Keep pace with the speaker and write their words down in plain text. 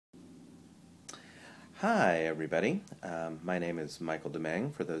Hi, everybody. My name is Michael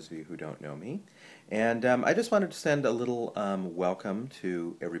Demeng, for those of you who don't know me. And I just wanted to send a little welcome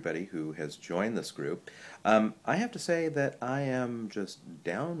to everybody who has joined this group. I have to say that I am just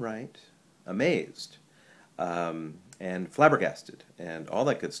downright amazed and flabbergasted and all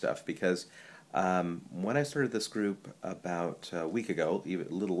that good stuff because when I started this group about a week ago, even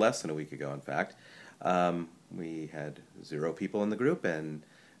a little less than a week ago, in fact, we had 0 people in the group, and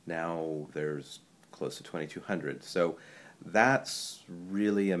now there's close to 2,200. So that's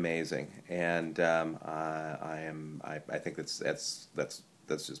really amazing, and I think that's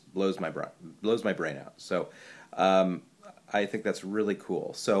just blows my brain out. So I think that's really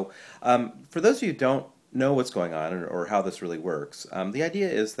cool. So for those of you who don't know what's going on or how this really works, the idea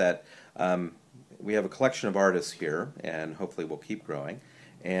is that we have a collection of artists here, and hopefully we'll keep growing.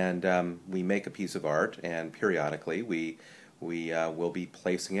 And we make a piece of art, and periodically we will be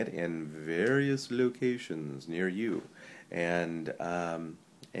placing it in various locations near you. And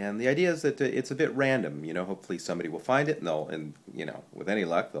and the idea is that it's a bit random. Hopefully somebody will find it, and with any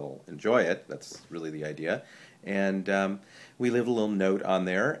luck, they'll enjoy it. That's really the idea. And we leave a little note on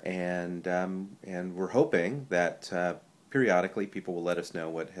there, and we're hoping that periodically people will let us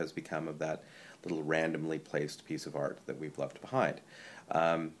know what has become of that little randomly placed piece of art that we've left behind.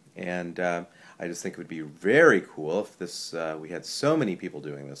 And I just think it would be very cool if we had so many people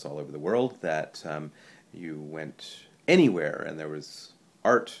doing this all over the world that you went anywhere and there was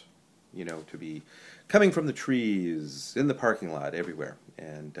art, to be coming from the trees, in the parking lot, everywhere.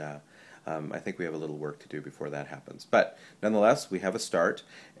 And I think we have a little work to do before that happens. But nonetheless, we have a start,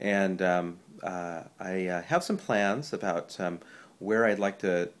 and I have some plans about where I'd like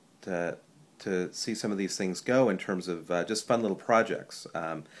to see some of these things go in terms of just fun little projects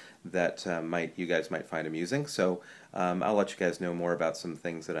that you guys might find amusing. So I'll let you guys know more about some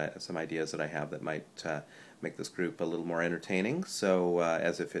ideas that I have that might make this group a little more entertaining. So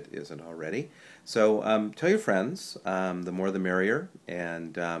as if it isn't already. So tell your friends. The more the merrier.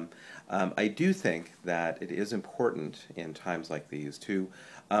 And I do think that it is important in times like these to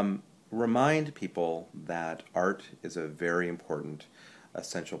remind people that art is a very important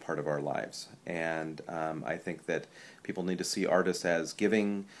essential part of our lives. And I think that people need to see artists as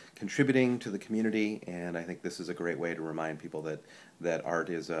giving, contributing to the community, and I think this is a great way to remind people that art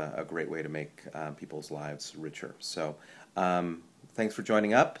is a great way to make people's lives richer. So thanks for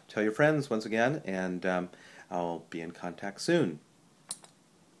joining up. Tell your friends once again, and I'll be in contact soon.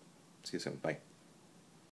 See you soon. Bye.